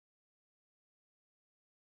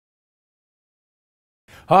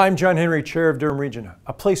Hi, I'm John Henry, Chair of Durham Region,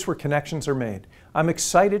 a place where connections are made. I'm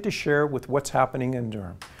excited to share with what's happening in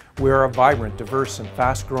Durham. We are a vibrant, diverse, and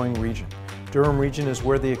fast-growing region. Durham Region is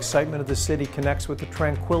where the excitement of the city connects with the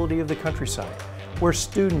tranquility of the countryside, where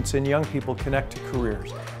students and young people connect to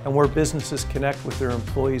careers, and where businesses connect with their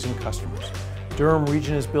employees and customers. Durham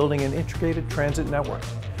Region is building an integrated transit network.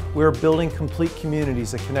 We are building complete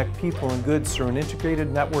communities that connect people and goods through an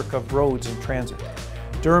integrated network of roads and transit.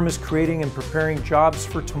 Durham is creating and preparing jobs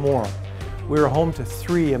for tomorrow. We are home to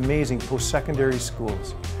 3 amazing post-secondary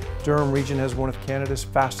schools. Durham Region has one of Canada's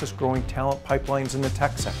fastest growing talent pipelines in the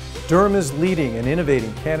tech sector. Durham is leading and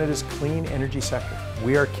innovating Canada's clean energy sector.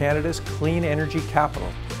 We are Canada's clean energy capital.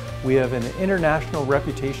 We have an international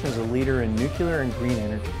reputation as a leader in nuclear and green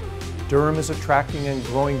energy. Durham is attracting and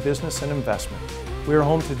growing business and investment. We are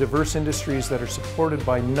home to diverse industries that are supported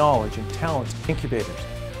by knowledge and talent incubators.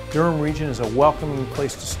 Durham Region is a welcoming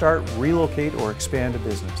place to start, relocate, or expand a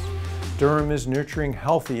business. Durham is nurturing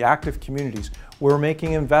healthy, active communities. We're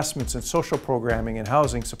making investments in social programming and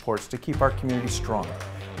housing supports to keep our community strong.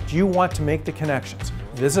 Do you want to make the connections?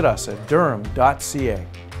 Visit us at durham.ca.